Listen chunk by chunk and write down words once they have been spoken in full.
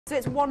So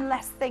it's one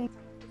less thing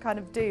to kind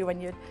of do when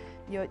you're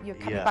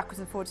coming backwards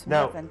and forwards from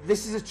now, the oven.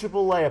 This is a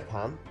triple layer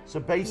pan. So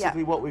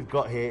basically what we've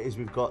got here is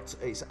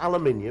it's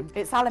aluminium.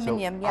 It's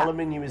aluminium, so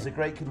aluminium is a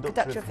great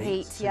conductor of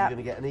heat, so you're going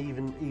to get an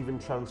even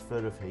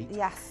transfer of heat.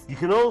 Yes. You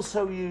can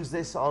also use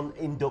this on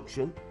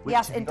induction. Which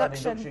Yes, if you've got an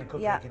induction. induction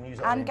cooker, Yeah. you can use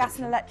it and on gas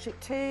induction. and electric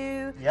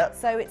too. Yep.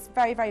 So it's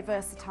very, very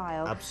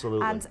versatile.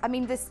 Absolutely. And I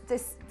mean,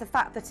 the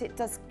fact that it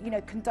does,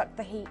 conduct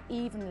the heat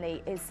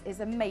evenly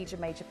is a major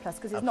plus,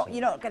 because you're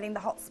not getting the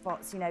hot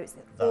spots. It's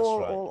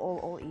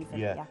all even.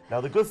 Yeah. Now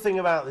the good thing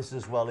about this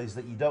as well is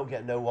that you don't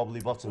get no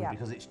wobbly bottom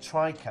because it's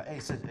three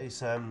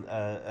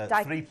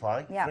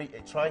ply. Yeah.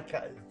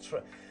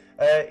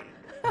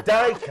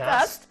 Die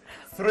cast.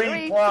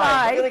 Three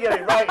ply. I'm going to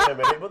get it right in a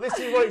minute, but this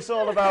is what it's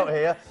all about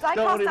here. Die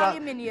cast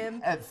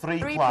aluminium. Three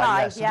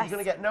ply, yes. So yes. you're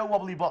going to get no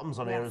wobbly bottoms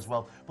on here as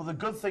well. But the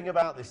good thing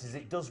about this is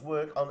it does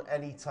work on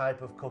any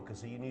type of cooker.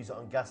 So you can use it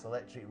on gas,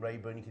 electric,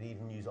 Rayburn. You can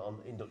even use it on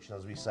induction,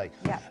 as we say.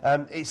 Yeah.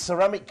 It's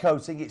ceramic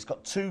coating. It's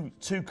got two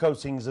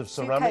coatings of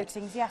ceramic. 2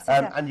 coatings, yes.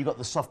 And you've got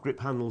the soft grip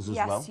handles as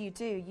well. Yes, you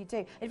do.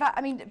 In fact,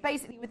 I mean,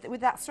 basically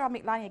with that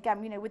ceramic lining again,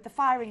 with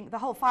the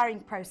whole firing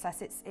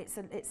process,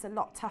 it's a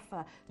lot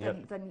tougher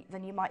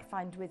than you might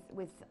find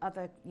with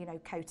other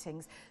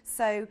coatings.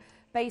 So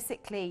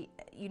basically,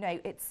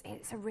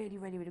 it's a really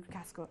good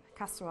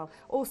casserole.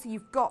 Also,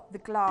 you've got the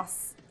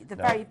glass,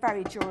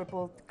 very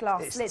durable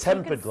glass it's lids.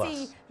 Tempered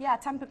glass.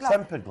 Tempered glass.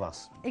 Tempered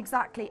glass.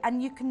 Exactly,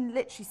 and you can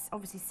literally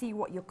obviously see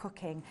what you're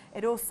cooking.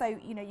 It also,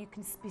 you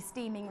can be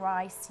steaming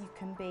rice, you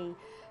can be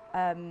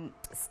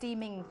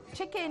steaming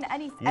chicken,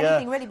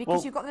 anything really,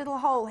 because you've got a little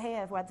hole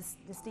here where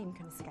the steam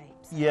can escape.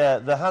 So. Yeah,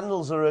 the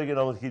handles are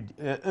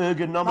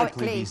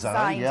ergonomically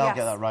designed. Yeah, I'll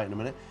get that right in a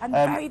minute. And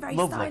very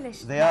lovely. stylish.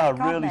 They are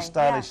really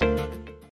stylish. Yeah.